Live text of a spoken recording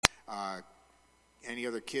Any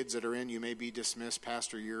other kids that are in, you may be dismissed.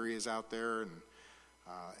 Pastor Yuri is out there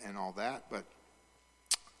and all that.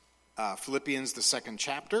 But Philippians, the 2nd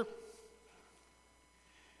chapter.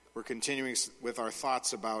 We're continuing with our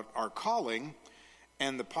thoughts about our calling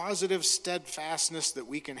and the positive steadfastness that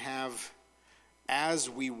we can have as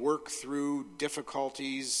we work through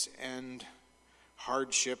difficulties and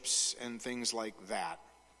hardships and things like that.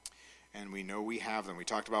 And we know we have them. We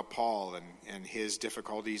talked about Paul and his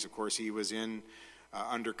difficulties. Of course, he was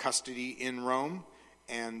under custody in Rome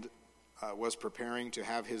and was preparing to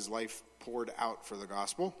have his life poured out for the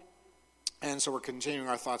gospel. And so we're continuing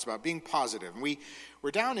our thoughts about being positive. And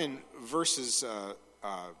we're down in verses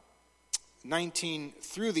 19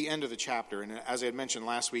 through the end of the chapter. And as I had mentioned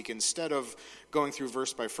last week, instead of going through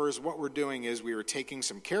verse by verse, what we're doing is we were taking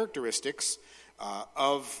some characteristics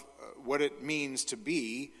of what it means to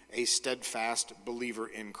be a steadfast believer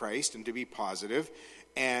in Christ and to be positive.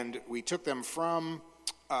 And we took them from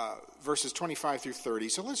verses 25 through 30.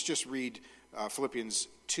 So let's just read Philippians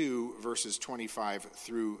 2, verses 25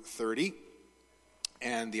 through 30.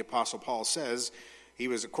 And the Apostle Paul says, he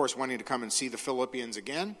was, of course, wanting to come and see the Philippians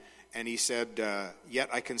again. And he said, yet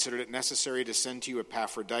I considered it necessary to send to you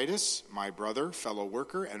Epaphroditus, my brother, fellow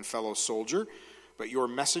worker, and fellow soldier, but your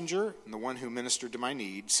messenger and the one who ministered to my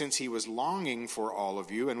need, since he was longing for all of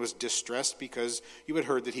you and was distressed because you had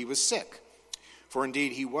heard that he was sick. For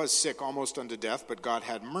indeed he was sick almost unto death, but God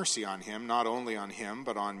had mercy on him, not only on him,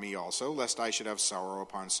 but on me also, lest I should have sorrow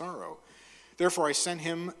upon sorrow. Therefore I sent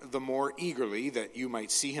him the more eagerly, that you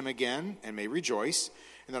might see him again, and may rejoice,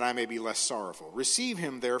 and that I may be less sorrowful. Receive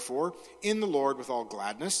him, therefore, in the Lord with all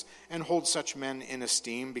gladness, and hold such men in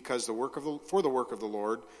esteem, because for the work of the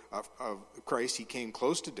Lord, of Christ, he came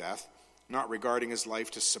close to death, not regarding his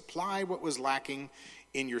life, to supply what was lacking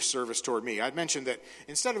in your service toward me. I'd mentioned that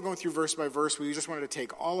instead of going through verse by verse, we just wanted to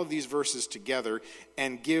take all of these verses together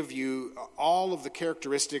and give you all of the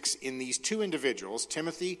characteristics in these two individuals,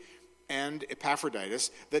 Timothy and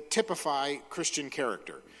Epaphroditus, that typify Christian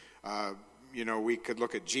character. We could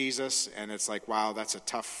look at Jesus, and it's like, wow, that's a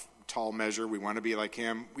tough, tall measure. We want to be like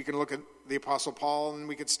him. We can look at the Apostle Paul, and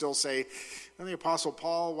we could still say, the Apostle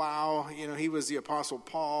Paul, wow, he was the Apostle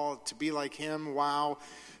Paul. To be like him, wow.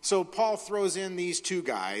 So Paul throws in these two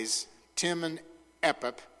guys, Tim and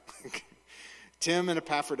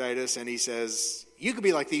Epaphroditus, and he says, you could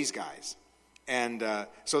be like these guys. And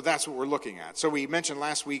so that's what we're looking at. So we mentioned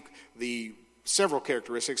last week the several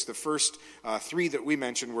characteristics. The first three that we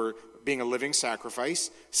mentioned were being a living sacrifice,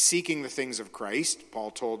 seeking the things of Christ. Paul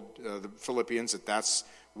told the Philippians that that's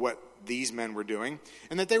what these men were doing,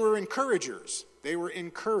 and that they were encouragers. They were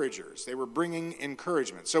encouragers. They were bringing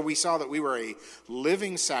encouragement. So we saw that we were a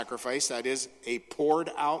living sacrifice, that is a poured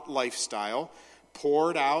out lifestyle.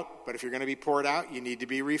 Poured out, but if you're going to be poured out, you need to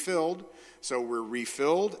be refilled. So we're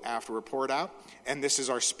refilled after we're poured out, and this is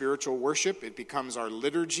our spiritual worship. It becomes our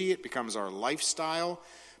liturgy. It becomes our lifestyle.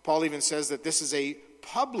 Paul even says that this is a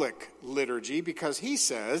public liturgy, because he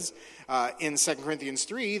says in 2 Corinthians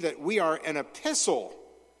 3 that we are an epistle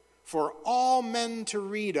for all men to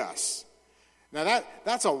read us. Now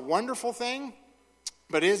that's a wonderful thing,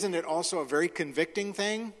 but isn't it also a very convicting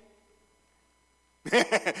thing?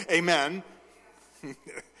 Amen.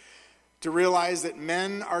 To realize that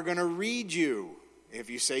men are going to read you.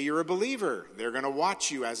 If you say you're a believer, they're going to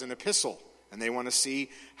watch you as an epistle, and they want to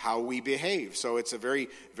see how we behave. So it's a very,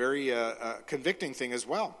 very convicting thing as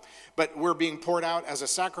well. But we're being poured out as a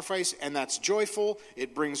sacrifice, and that's joyful.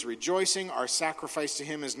 It brings rejoicing. Our sacrifice to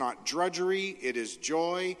him is not drudgery, it is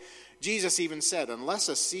joy. Jesus even said, unless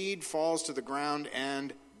a seed falls to the ground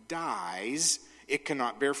and dies, it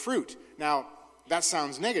cannot bear fruit. Now, that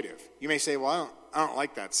sounds negative. You may say, well, I don't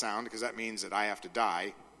like that sound, because that means that I have to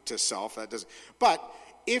die to self. That doesn't. But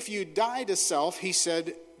if you die to self, he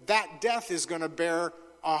said, that death is going to bear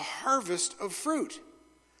a harvest of fruit.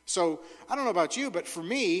 So I don't know about you, but for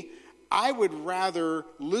me, I would rather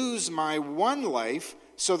lose my one life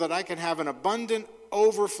so that I can have an abundant,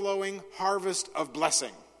 overflowing harvest of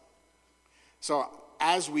blessing. So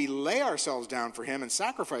as we lay ourselves down for him and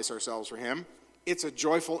sacrifice ourselves for him, it's a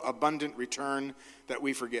joyful, abundant return that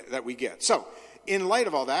we get. So, in light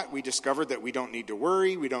of all that, we discovered that we don't need to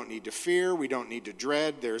worry, we don't need to fear, we don't need to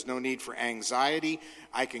dread. There's no need for anxiety.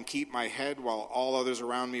 I can keep my head while all others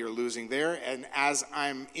around me are losing their. And as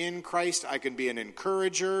I'm in Christ, I can be an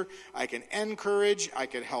encourager, I can encourage, I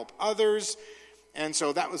can help others. And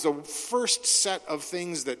so that was the first set of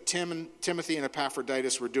things that Timothy and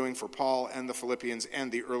Epaphroditus were doing for Paul and the Philippians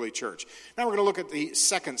and the early church. Now we're going to look at the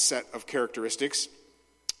second set of characteristics.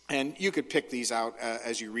 And you could pick these out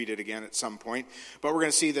as you read it again at some point. But we're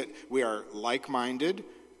going to see that we are like-minded,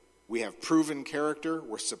 We have proven character,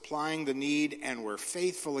 we're supplying the need, and we're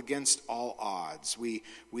faithful against all odds. We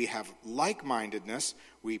have like-mindedness,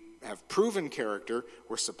 we have proven character,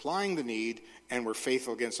 we're supplying the need, and we're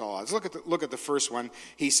faithful against all odds. Look at the first one.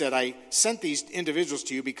 He said, I sent these individuals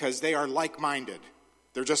to you because they are like-minded.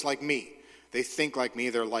 They're just like me. They think like me,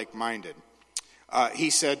 they're like-minded. He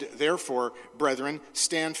said, therefore, brethren,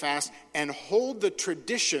 stand fast and hold the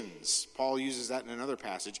traditions. Paul uses that in another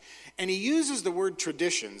passage. And he uses the word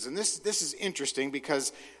traditions. And this is interesting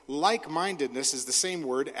because like-mindedness is the same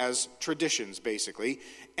word as traditions, basically.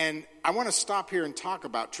 And I want to stop here and talk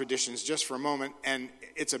about traditions just for a moment. And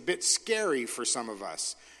it's a bit scary for some of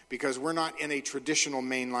us because we're not in a traditional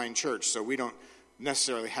mainline church, so we don't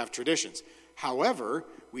necessarily have traditions. However,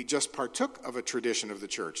 we just partook of a tradition of the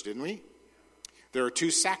church, didn't we? There are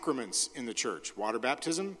two sacraments in the church, water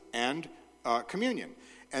baptism and communion.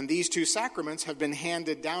 And these two sacraments have been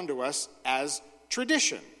handed down to us as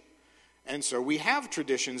tradition. And so we have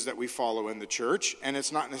traditions that we follow in the church, and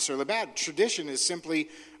it's not necessarily bad. Tradition is simply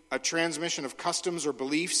a transmission of customs or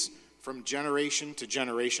beliefs from generation to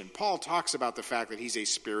generation. Paul talks about the fact that he's a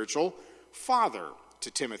spiritual father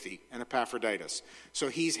to Timothy and Epaphroditus. So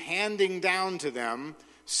he's handing down to them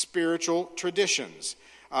spiritual traditions.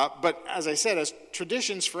 But as I said, as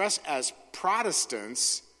traditions for us as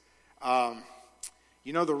Protestants,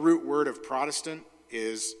 you know the root word of Protestant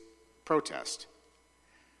is protest.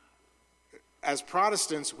 As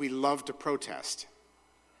Protestants, we love to protest.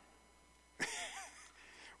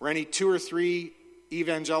 Where any two or three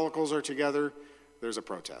evangelicals are together, there's a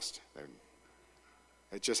protest.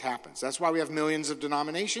 It just happens. That's why we have millions of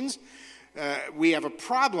denominations. We have a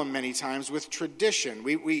problem many times with tradition.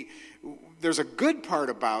 There's a good part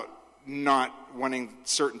about not wanting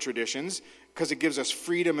certain traditions because it gives us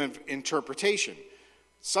freedom of interpretation.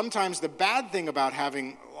 Sometimes the bad thing about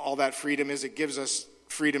having all that freedom is it gives us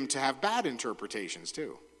freedom to have bad interpretations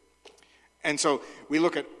too. And so we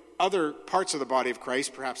look at other parts of the body of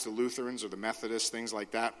Christ, perhaps the Lutherans or the Methodists, things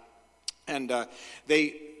like that, and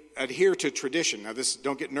they adhere to tradition. Now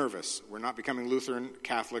don't get nervous. We're not becoming Lutheran,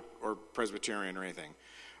 Catholic, or Presbyterian or anything.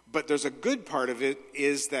 But there's a good part of it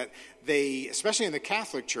is that they, especially in the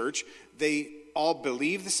Catholic Church, they all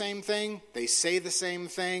believe the same thing. They say the same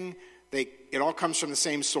thing. It all comes from the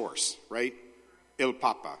same source, right? Il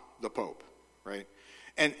Papa, the Pope, right?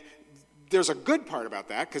 And there's a good part about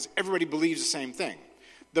that because everybody believes the same thing.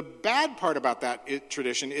 The bad part about that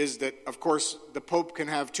tradition is that, of course, the Pope can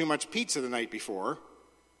have too much pizza the night before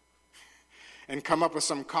and come up with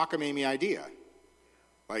some cockamamie idea.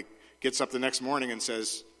 Like, gets up the next morning and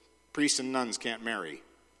says, priests and nuns can't marry.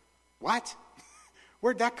 What?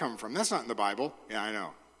 Where'd that come from? That's not in the Bible. Yeah, I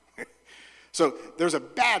know. So there's a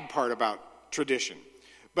bad part about tradition.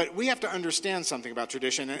 But we have to understand something about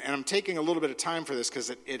tradition, and I'm taking a little bit of time for this because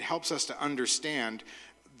it helps us to understand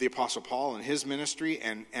the Apostle Paul and his ministry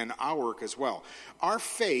and our work as well. Our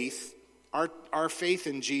faith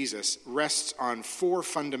in Jesus rests on four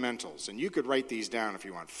fundamentals, and you could write these down if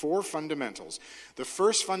you want. Four fundamentals. The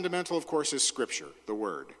first fundamental, of course, is Scripture, the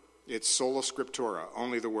Word. It's sola scriptura,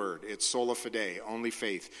 only the Word. It's sola fide, only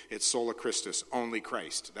faith. It's sola Christus, only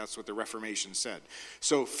Christ. That's what the Reformation said.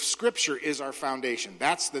 So Scripture is our foundation.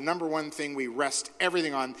 That's the number one thing we rest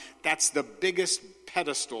everything on. That's the biggest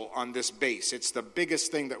pedestal on this base. It's the biggest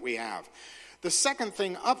thing that we have. The second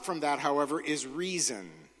thing up from that, however, is reason.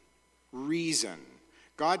 Reason.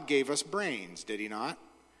 God gave us brains, did he not?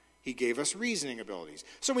 He gave us reasoning abilities.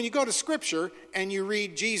 So when you go to Scripture and you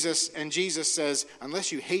read Jesus, and Jesus says,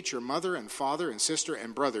 unless you hate your mother and father and sister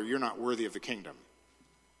and brother, you're not worthy of the kingdom.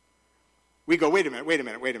 We go, wait a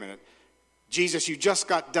minute. Jesus, you just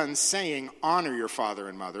got done saying, honor your father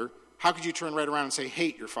and mother. How could you turn right around and say,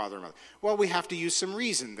 hate your father and mother? Well, we have to use some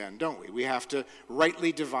reason then, don't we? We have to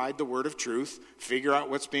rightly divide the word of truth, figure out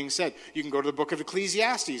what's being said. You can go to the book of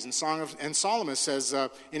Ecclesiastes, and Solomon says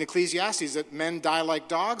in Ecclesiastes that men die like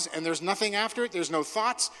dogs, and there's nothing after it. There's no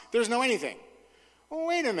thoughts. There's no anything. Well,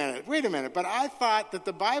 wait a minute. But I thought that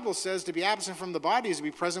the Bible says to be absent from the body is to be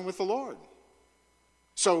present with the Lord.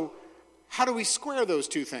 So how do we square those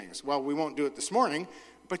two things? Well, we won't do it this morning,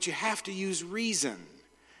 but you have to use reason.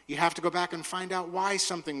 You have to go back and find out why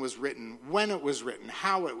something was written, when it was written,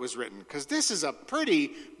 how it was written, because this is a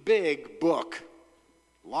pretty big book.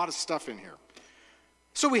 A lot of stuff in here.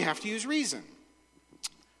 So we have to use reason.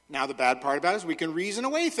 Now, the bad part about it is we can reason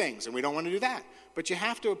away things, and we don't want to do that. But you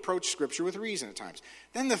have to approach Scripture with reason at times.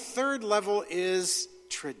 Then the third level is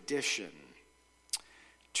tradition.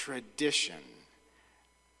 Tradition.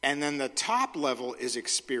 And then the top level is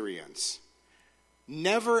experience.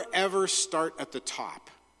 Never, ever start at the top.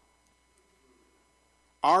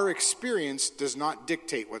 Our experience does not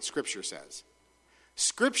dictate what Scripture says.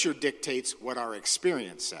 Scripture dictates what our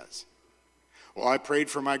experience says. Well, I prayed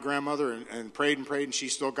for my grandmother and prayed and she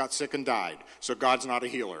still got sick and died. So God's not a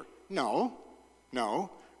healer. No.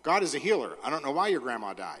 God is a healer. I don't know why your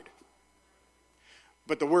grandma died.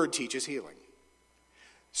 But the Word teaches healing.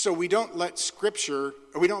 So we don't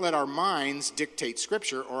let our minds dictate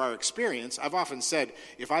Scripture or our experience. I've often said,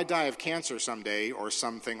 if I die of cancer someday or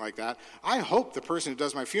something like that, I hope the person who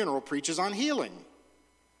does my funeral preaches on healing.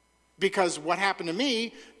 Because what happened to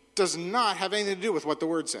me does not have anything to do with what the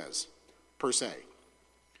Word says, per se.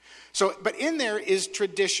 So, but in there is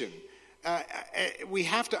tradition. We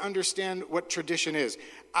have to understand what tradition is.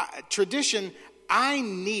 Tradition, I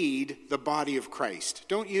need the body of Christ.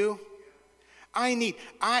 Don't you? I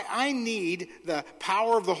need the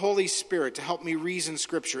power of the Holy Spirit to help me reason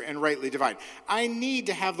Scripture and rightly divide. I need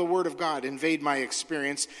to have the Word of God invade my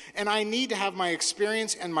experience, and I need to have my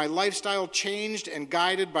experience and my lifestyle changed and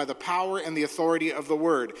guided by the power and the authority of the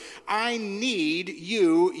Word. I need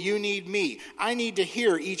you need me. I need to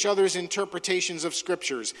hear each other's interpretations of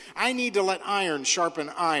Scriptures. I need to let iron sharpen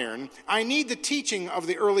iron. I need the teaching of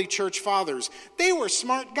the early church fathers. They were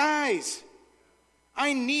smart guys.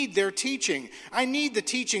 I need their teaching. I need the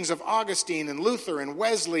teachings of Augustine and Luther and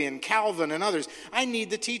Wesley and Calvin and others. I need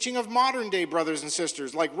the teaching of modern day brothers and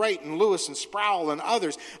sisters like Wright and Lewis and Sproul and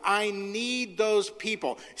others. I need those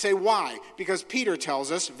people. Say, why? Because Peter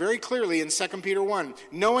tells us very clearly in 2 Peter 1,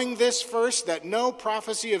 knowing this first, that no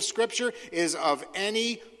prophecy of Scripture is of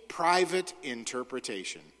any private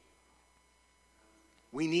interpretation.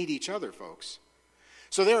 We need each other, folks.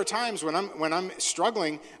 So there are times when I'm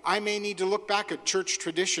struggling, I may need to look back at church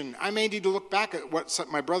tradition. I may need to look back at what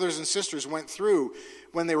my brothers and sisters went through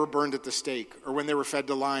when they were burned at the stake, or when they were fed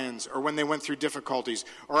to lions, or when they went through difficulties.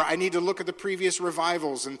 Or I need to look at the previous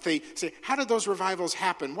revivals and say, how did those revivals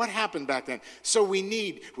happen? What happened back then? So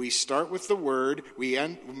we start with the Word, we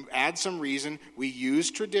add some reason, we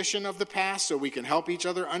use tradition of the past so we can help each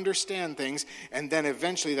other understand things, and then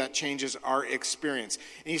eventually that changes our experience.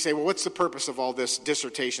 And you say, well, what's the purpose of all this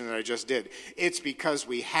dissertation that I just did? It's because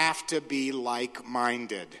we have to be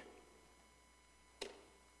like-minded.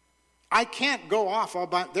 I can't go off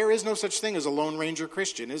about, there is no such thing as a Lone Ranger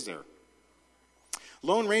Christian, is there?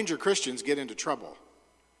 Lone Ranger Christians get into trouble.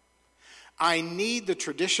 I need the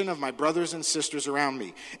tradition of my brothers and sisters around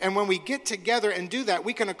me. And when we get together and do that,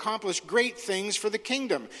 we can accomplish great things for the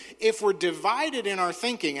kingdom. If we're divided in our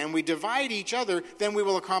thinking and we divide each other, then we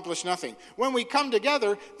will accomplish nothing. When we come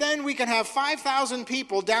together, then we can have 5,000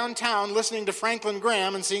 people downtown listening to Franklin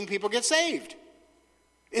Graham and seeing people get saved.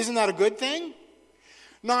 Isn't that a good thing?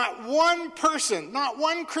 Not one person, not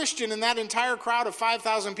one Christian in that entire crowd of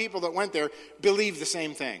 5,000 people that went there believed the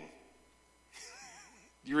same thing.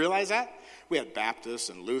 You realize that? We had Baptists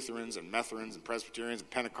and Lutherans and Methodist and Presbyterians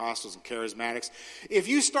and Pentecostals and Charismatics. If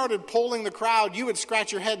you started polling the crowd, you would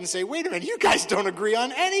scratch your head and say, wait a minute, you guys don't agree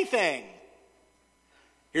on anything.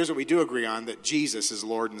 Here's what we do agree on, that Jesus is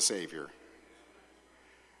Lord and Savior.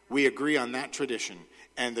 We agree on that tradition,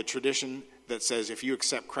 and the tradition that says if you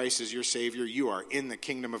accept Christ as your Savior, you are in the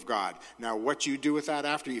kingdom of God. Now, what you do with that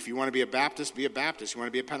after, if you want to be a Baptist, be a Baptist. You want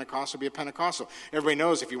to be a Pentecostal, be a Pentecostal. Everybody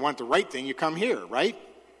knows if you want the right thing, you come here, right?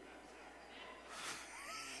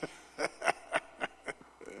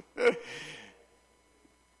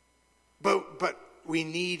 But we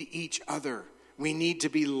need each other. We need to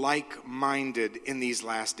be like-minded in these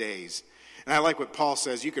last days. And I like what Paul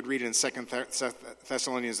says. You could read it in 2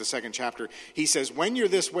 Thessalonians, the 2nd chapter. He says, when you're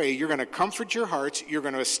this way, you're going to comfort your hearts. You're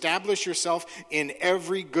going to establish yourself in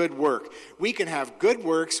every good work. We can have good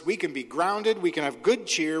works. We can be grounded. We can have good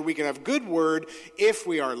cheer. We can have good word if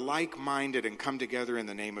we are like-minded and come together in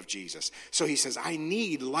the name of Jesus. So he says, I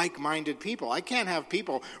need like-minded people. I can't have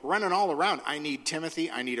people running all around. I need Timothy.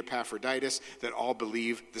 I need Epaphroditus that all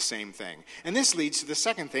believe the same thing. And this leads to the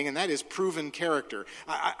second thing, and that is proven character.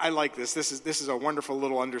 I like this. This is a wonderful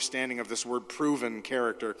little understanding of this word proven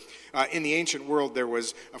character. In the ancient world, there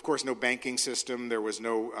was, of course, no banking system. There was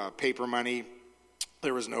no paper money.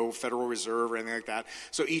 There was no Federal Reserve or anything like that.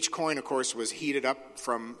 So each coin, of course, was heated up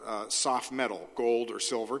from soft metal, gold or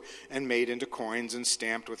silver, and made into coins and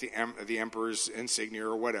stamped with the emperor's insignia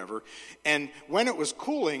or whatever. And when it was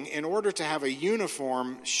cooling, in order to have a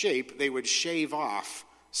uniform shape, they would shave off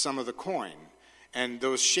some of the coin. And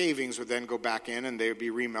those shavings would then go back in and they would be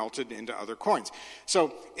remelted into other coins.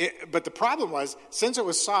 But the problem was, since it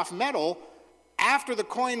was soft metal, after the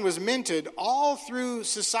coin was minted, all through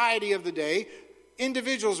society of the day,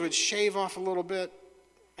 individuals would shave off a little bit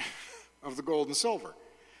of the gold and silver.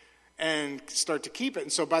 and start to keep it.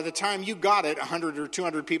 And so by the time you got it 100 or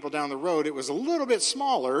 200 people down the road, it was a little bit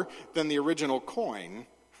smaller than the original coin.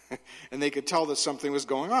 And they could tell that something was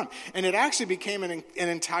going on. And it actually became an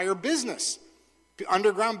entire business,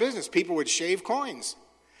 underground business. People would shave coins.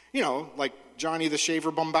 You know, like Johnny the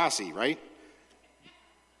Shaver Bombassi, right?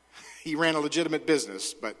 He ran a legitimate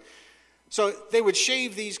business. So they would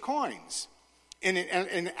shave these coins.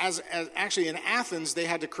 And as actually in Athens, they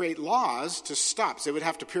had to create laws to stop. So they would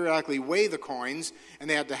have to periodically weigh the coins, and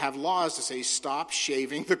they had to have laws to say, stop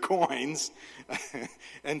shaving the coins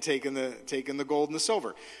and taking the gold and the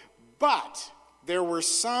silver. But there were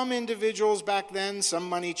some individuals back then, some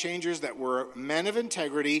money changers that were men of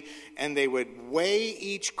integrity, and they would weigh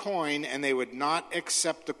each coin, and they would not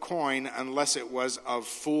accept the coin unless it was of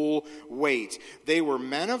full weight. They were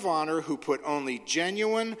men of honor who put only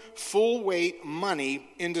genuine, full weight money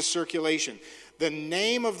into circulation. The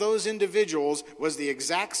name of those individuals was the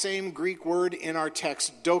exact same Greek word in our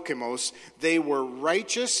text, dokimos. They were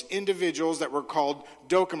righteous individuals that were called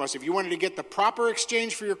dokimos. If you wanted to get the proper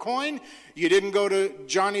exchange for your coin, you didn't go to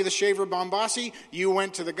Johnny the Shaver Bombassi. You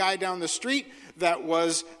went to the guy down the street that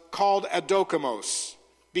was called a dokimos,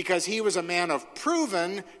 because he was a man of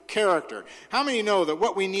proven character. How many know that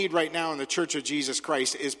what we need right now in the Church of Jesus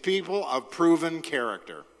Christ is people of proven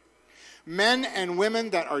character? Men and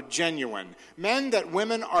women that are genuine. Men that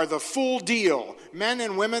women are the full deal. Men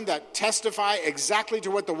and women that testify exactly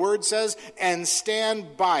to what the Word says and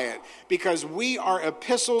stand by it. Because we are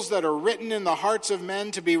epistles that are written in the hearts of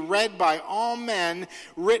men to be read by all men,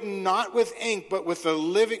 written not with ink but with the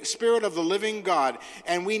living Spirit of the living God.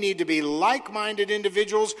 And we need to be like-minded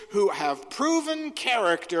individuals who have proven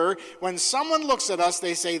character. When someone looks at us,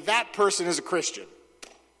 they say, that person is a Christian.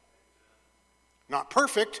 Not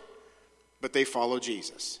perfect, but they follow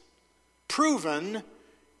Jesus. Proven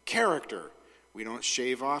character. We don't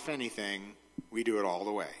shave off anything. We do it all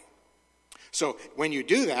the way. So when you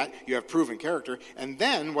do that, you have proven character, and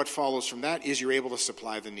then what follows from that is you're able to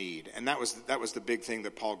supply the need. And that was the big thing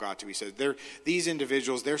that Paul got to. He said, these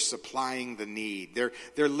individuals, they're supplying the need.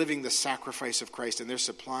 They're living the sacrifice of Christ, and they're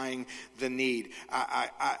supplying the need.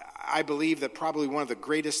 I believe that probably one of the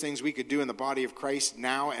greatest things we could do in the body of Christ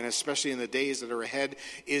now, and especially in the days that are ahead,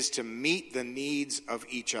 is to meet the needs of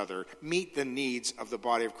each other. Meet the needs of the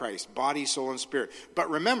body of Christ. Body, soul, and spirit. But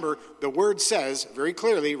remember, the Word says very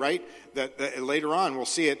clearly, right, that later on we'll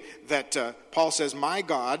see it, that Paul says, my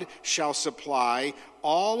God shall supply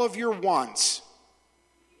all of your wants.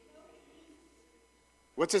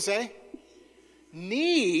 What's it say?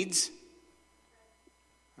 Needs.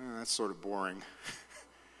 Oh, that's sort of boring.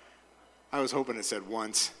 I was hoping it said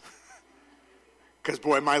wants. Because,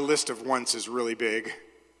 boy, my list of wants is really big.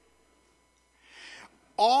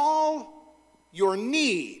 All your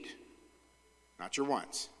need, not your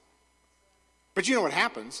wants. But you know what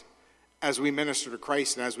happens? As we minister to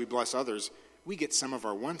Christ and as we bless others, we get some of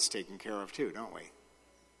our wants taken care of too, don't we?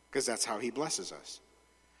 Because that's how he blesses us.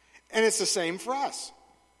 And it's the same for us.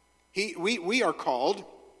 We are called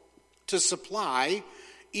to supply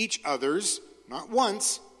each other's, not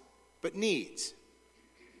wants, but needs.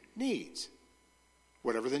 Needs.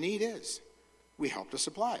 Whatever the need is, we help to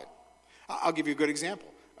supply it. I'll give you a good example.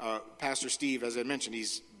 Pastor Steve, as I mentioned,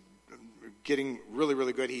 he's getting really,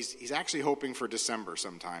 really good. He's actually hoping for December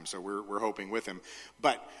sometime, so we're hoping with him.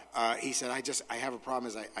 But he said, I have a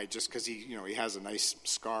problem. Because he has a nice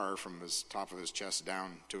scar from his top of his chest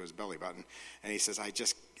down to his belly button, and he says, I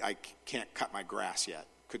can't cut my grass yet.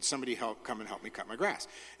 Could somebody come and help me cut my grass?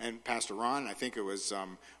 And Pastor Ron, I think it was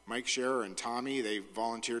Mike Scherer and Tommy, they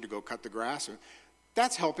volunteered to go cut the grass.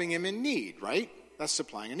 That's helping him in need, right? That's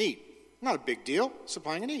supplying a need. Not a big deal,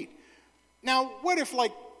 supplying a need. Now, what if,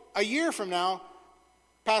 like, a year from now,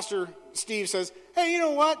 Pastor Steve says, hey, you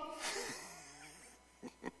know what?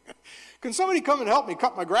 Can somebody come and help me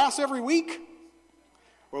cut my grass every week?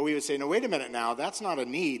 Well, we would say, no, wait a minute now. That's not a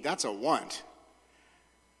need. That's a want.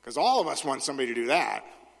 Because all of us want somebody to do that.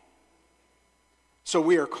 So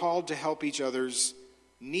we are called to help each other's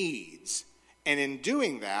needs. And in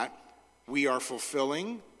doing that, we are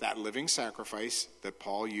fulfilling that living sacrifice that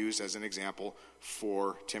Paul used as an example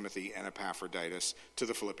for Timothy and Epaphroditus to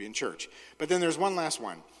the Philippian church. But then there's one last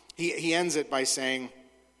one. He ends it by saying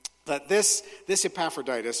that this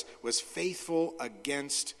Epaphroditus was faithful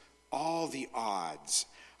against all the odds.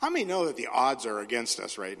 How many know that the odds are against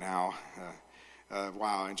us right now?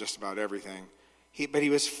 And just about everything. But he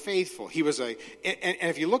was faithful. He was and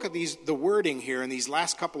if you look at the wording here in these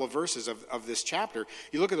last couple of verses of this chapter,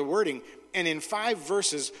 you look at the wording, and in 5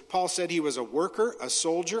 verses, Paul said he was a worker, a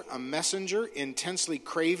soldier, a messenger, intensely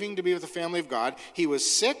craving to be with the family of God. He was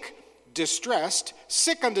sick, distressed,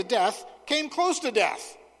 sick unto death, came close to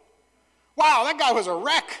death. Wow, that guy was a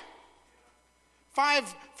wreck.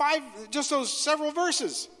 Five, just those several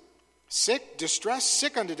verses. Sick, distressed,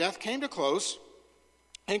 sick unto death, came close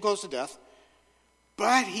to death,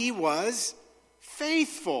 but he was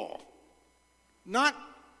faithful. Not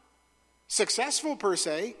successful per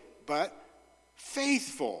se, but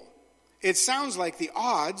faithful. It sounds like the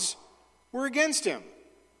odds were against him,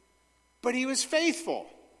 but he was faithful.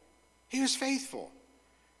 He was faithful.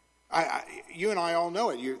 You and I all know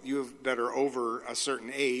it. You that are over a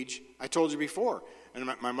certain age. I told you before, and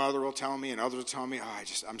my mother will tell me, and others will tell me,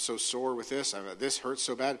 I'm so sore with this. This hurts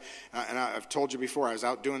so bad. And I've told you before, I was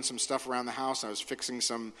out doing some stuff around the house. I was fixing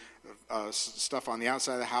some stuff on the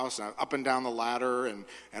outside of the house, and up and down the ladder, and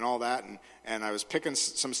all that. And I was picking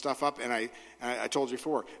some stuff up, and I told you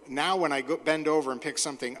before. Now when I bend over and pick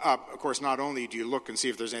something up, of course, not only do you look and see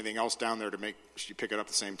if there's anything else down there to make you pick it up at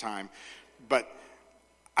the same time, but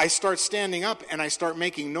I start standing up and I start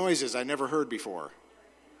making noises I never heard before.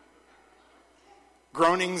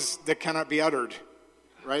 Groanings that cannot be uttered,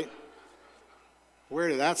 right? Where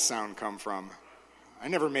did that sound come from? I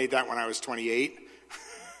never made that when I was 28.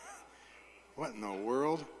 What in the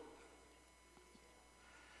world?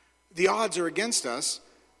 The odds are against us,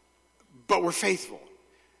 but we're faithful.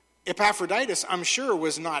 Epaphroditus, I'm sure,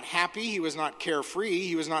 was not happy. He was not carefree.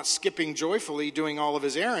 He was not skipping joyfully doing all of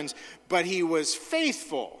his errands, but he was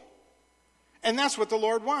faithful. And that's what the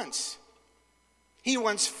Lord wants. He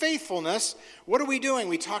wants faithfulness. What are we doing?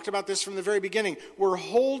 We talked about this from the very beginning. We're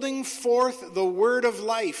holding forth the word of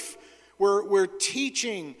life. We're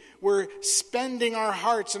teaching. We're spending our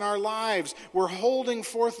hearts and our lives. We're holding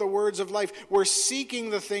forth the words of life. We're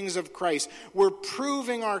seeking the things of Christ. We're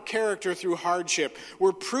proving our character through hardship.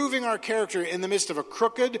 We're proving our character in the midst of a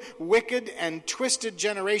crooked, wicked, and twisted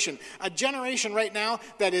generation. A generation right now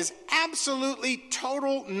that is absolutely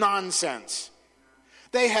total nonsense.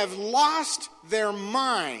 They have lost their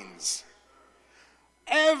minds.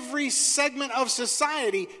 Every segment of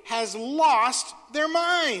society has lost their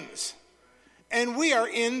minds. And we are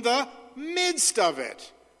in the midst of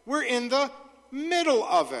it. We're in the middle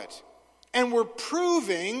of it. And we're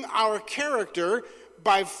proving our character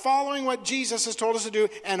by following what Jesus has told us to do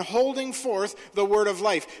and holding forth the word of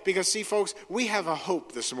life. Because, see, folks, we have a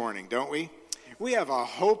hope this morning, don't we? We have a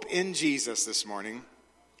hope in Jesus this morning.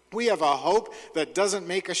 We have a hope that doesn't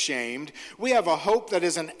make ashamed. We have a hope that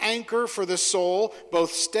is an anchor for the soul,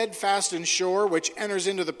 both steadfast and sure, which enters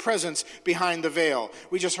into the presence behind the veil.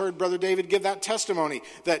 We just heard Brother David give that testimony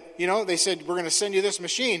that, they said, we're going to send you this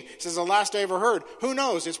machine. He says, the last I ever heard. Who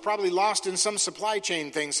knows? It's probably lost in some supply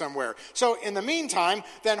chain thing somewhere. So in the meantime,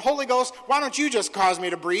 then Holy Ghost, why don't you just cause me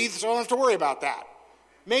to breathe so I don't have to worry about that?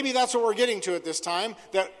 Maybe that's what we're getting to at this time,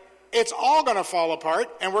 that it's all going to fall apart,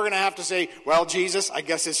 and we're going to have to say, well, Jesus, I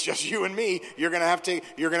guess it's just you and me. You're going to have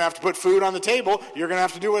to put food on the table. You're going to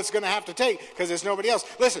have to do what it's going to have to take because there's nobody else.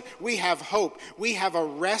 Listen, we have hope. We have a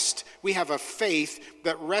rest. We have a faith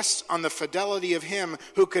that rests on the fidelity of him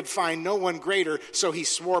who could find no one greater, so he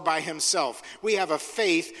swore by himself. We have a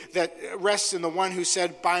faith that rests in the one who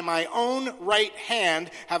said, by my own right hand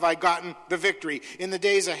have I gotten the victory. In the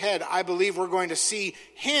days ahead, I believe we're going to see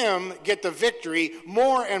him get the victory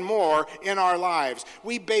more and more in our lives.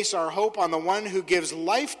 We base our hope on the one who gives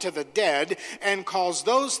life to the dead and calls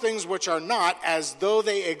those things which are not as though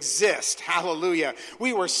they exist. Hallelujah.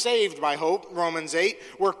 We were saved by hope, Romans 8.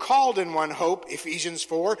 We're called in one hope, Ephesians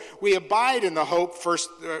 4. We abide in the hope,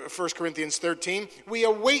 1 Corinthians 13. We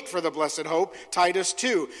await for the blessed hope, Titus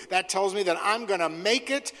 2. That tells me that I'm going to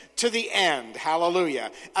make it to the end.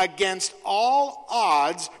 Hallelujah. Against all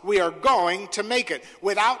odds, we are going to make it.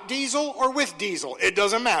 Without diesel or with diesel, it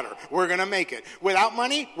doesn't matter. We're going to make it. Without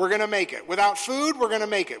money, we're going to make it. Without food, we're going to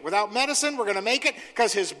make it. Without medicine, we're going to make it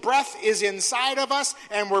because his breath is inside of us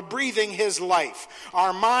and we're breathing his life.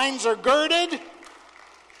 Our minds are girded.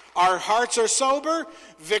 Our hearts are sober.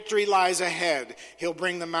 Victory lies ahead. He'll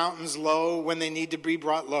bring the mountains low when they need to be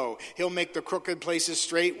brought low. He'll make the crooked places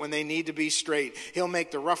straight when they need to be straight. He'll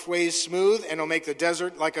make the rough ways smooth, and he'll make the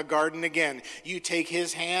desert like a garden again. You take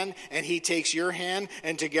his hand, and he takes your hand,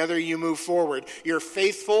 and together you move forward. You're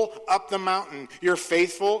faithful up the mountain. You're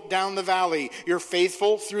faithful down the valley. You're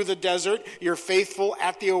faithful through the desert. You're faithful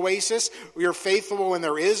at the oasis. You're faithful when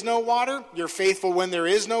there is no water. You're faithful when there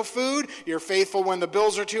is no food. You're faithful when the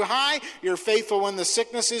bills are too high. high. You're faithful when the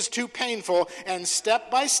sickness is too painful. And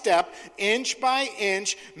step by step, inch by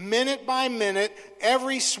inch, minute by minute,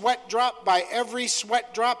 every sweat drop by every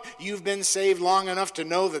sweat drop, you've been saved long enough to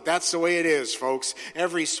know that that's the way it is, folks.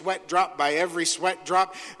 Every sweat drop by every sweat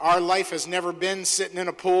drop. Our life has never been sitting in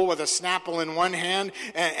a pool with a Snapple in one hand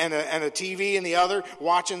and a TV in the other,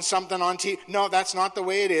 watching something on TV. No, that's not the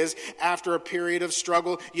way it is. After a period of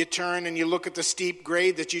struggle, you turn and you look at the steep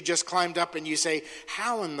grade that you just climbed up and you say,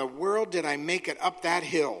 how in the world did I make it up that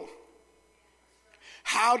hill?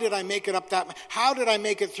 How did I make it up that? How did I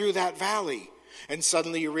make it through that valley? And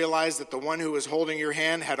suddenly you realize that the one who was holding your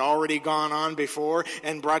hand had already gone on before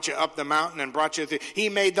and brought you up the mountain and brought you through. He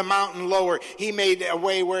made the mountain lower. He made a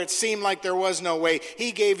way where it seemed like there was no way.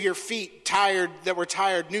 He gave your feet that were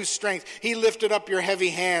tired new strength. He lifted up your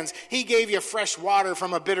heavy hands. He gave you fresh water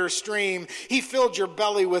from a bitter stream. He filled your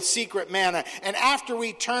belly with secret manna. And after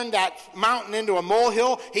we turned that mountain into a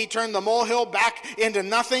molehill, he turned the molehill back into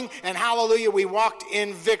nothing. And hallelujah, we walked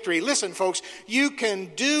in victory. Listen, folks, you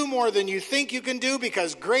can do more than you think you can do,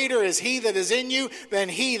 because greater is he that is in you than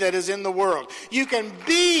he that is in the world. You can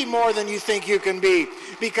be more than you think you can be,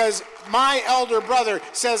 because my elder brother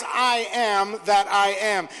says, I am that I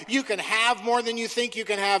am. You can have more than you think you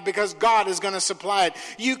can have, because God is going to supply it.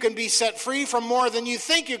 You can be set free from more than you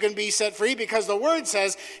think you can be set free, because the word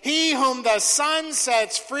says, he whom the Son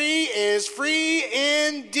sets free is free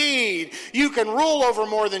indeed. You can rule over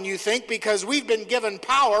more than you think, because we've been given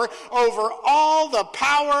power over all the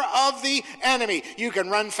power of the enemy. You can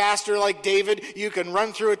run faster like David. You can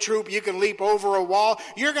run through a troop. You can leap over a wall.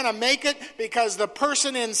 You're going to make it, because the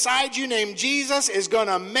person inside you named Jesus is going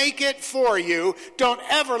to make it for you. Don't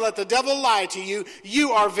ever let the devil lie to you.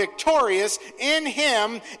 You are victorious in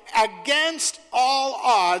him against all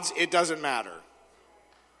odds. It doesn't matter.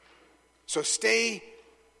 So stay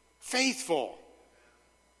faithful.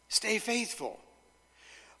 Stay faithful.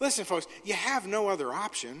 Listen, folks, you have no other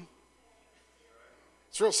option.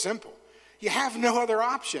 It's real simple. You have no other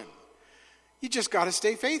option. You just got to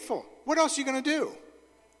stay faithful. What else are you going to do?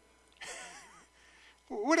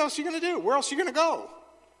 What else are you going to do? Where else are you going to go?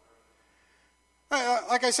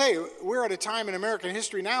 Like I say, we're at a time in American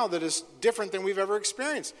history now that is different than we've ever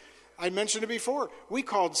experienced. I mentioned it before. We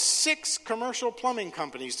called 6 commercial plumbing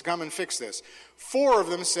companies to come and fix this. 4 of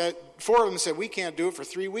them said we can't do it for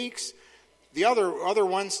 3 weeks. The other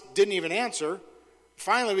ones didn't even answer.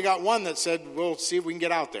 Finally, we got one that said, we'll see if we can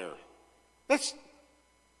get out there.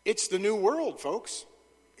 It's the new world, folks.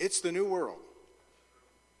 It's the new world.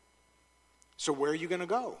 So where are you going to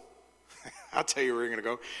go? I'll tell you where you're going to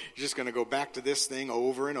go. You're just going to go back to this thing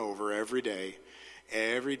over and over every day.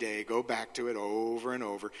 Every day, go back to it over and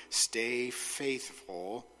over. Stay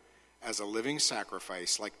faithful as a living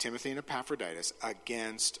sacrifice, like Timothy and Epaphroditus,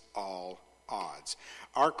 against all odds.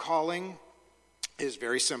 Our calling is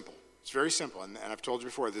very simple. It's very simple. And I've told you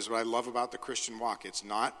before, this is what I love about the Christian walk. It's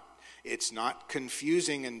not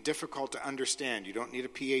confusing and difficult to understand. You don't need a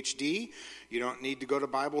PhD. You don't need to go to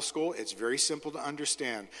Bible school. It's very simple to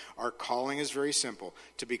understand. Our calling is very simple: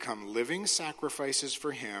 to become living sacrifices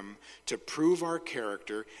for him, to prove our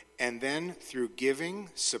character, and then through giving,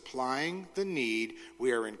 supplying the need,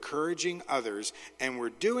 we are encouraging others, and we're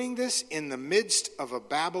doing this in the midst of a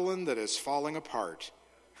Babylon that is falling apart.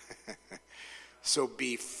 So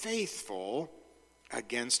be faithful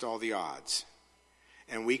against all the odds.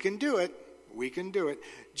 And we can do it. We can do it.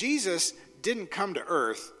 Jesus didn't come to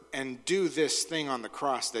earth and do this thing on the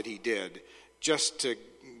cross that he did just to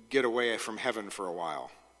get away from heaven for a while.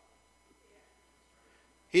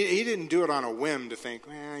 He didn't do it on a whim to think,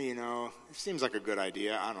 it seems like a good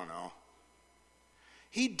idea. I don't know.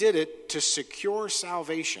 He did it to secure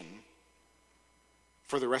salvation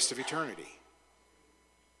for the rest of eternity.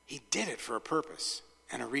 He did it for a purpose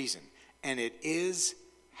and a reason. And it is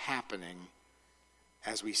happening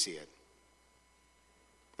as we see it.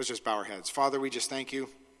 Let's just bow our heads. Father, we just thank you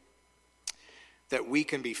that we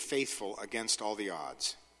can be faithful against all the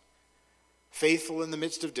odds. Faithful in the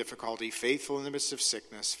midst of difficulty, faithful in the midst of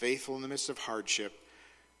sickness, faithful in the midst of hardship.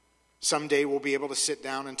 Someday we'll be able to sit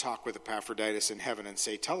down and talk with Epaphroditus in heaven and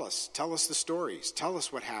say, tell us the stories. Tell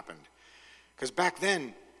us what happened. Because back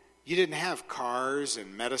then, you didn't have cars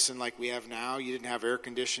and medicine like we have now. You didn't have air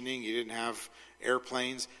conditioning. You didn't have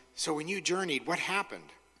airplanes. So when you journeyed, what happened?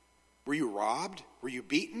 Were you robbed? Were you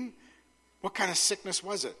beaten? What kind of sickness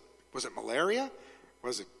was it? Was it malaria?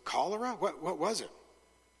 Was it cholera? What was it?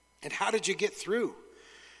 And how did you get through?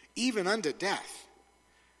 Even unto death.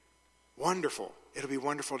 Wonderful. It'll be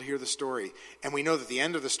wonderful to hear the story. And we know that the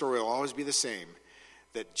end of the story will always be the same.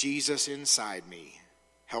 That Jesus inside me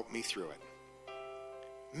helped me through it.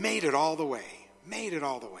 Made it all the way. made it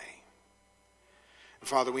all the way. And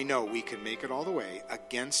Father, we know we can make it all the way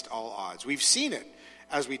against all odds. We've seen it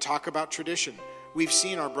as we talk about tradition. We've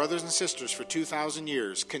seen our brothers and sisters for 2,000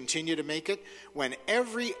 years continue to make it when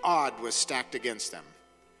every odd was stacked against them.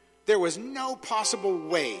 There was no possible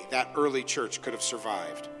way that early church could have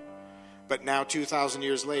survived. But now, 2,000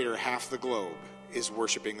 years later, half the globe is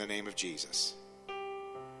worshiping the name of Jesus.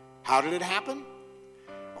 How did it happen?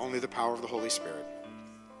 Only the power of the Holy Spirit.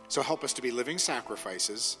 So help us to be living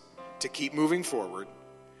sacrifices, to keep moving forward,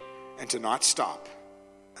 and to not stop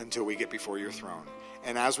until we get before your throne.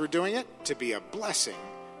 And as we're doing it, to be a blessing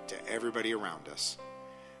to everybody around us.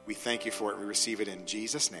 We thank you for it. We receive it in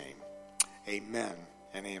Jesus' name. Amen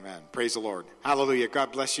and amen. Praise the Lord. Hallelujah.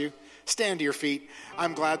 God bless you. Stand to your feet.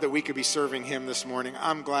 I'm glad that we could be serving him this morning.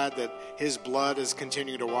 I'm glad that his blood is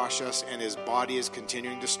continuing to wash us and his body is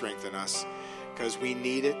continuing to strengthen us, because we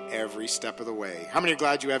need it every step of the way. How many are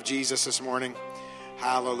glad you have Jesus this morning?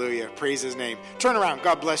 Hallelujah. Praise his name. Turn around.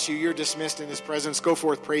 God bless you. You're dismissed in his presence. Go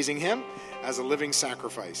forth praising him as a living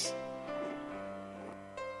sacrifice.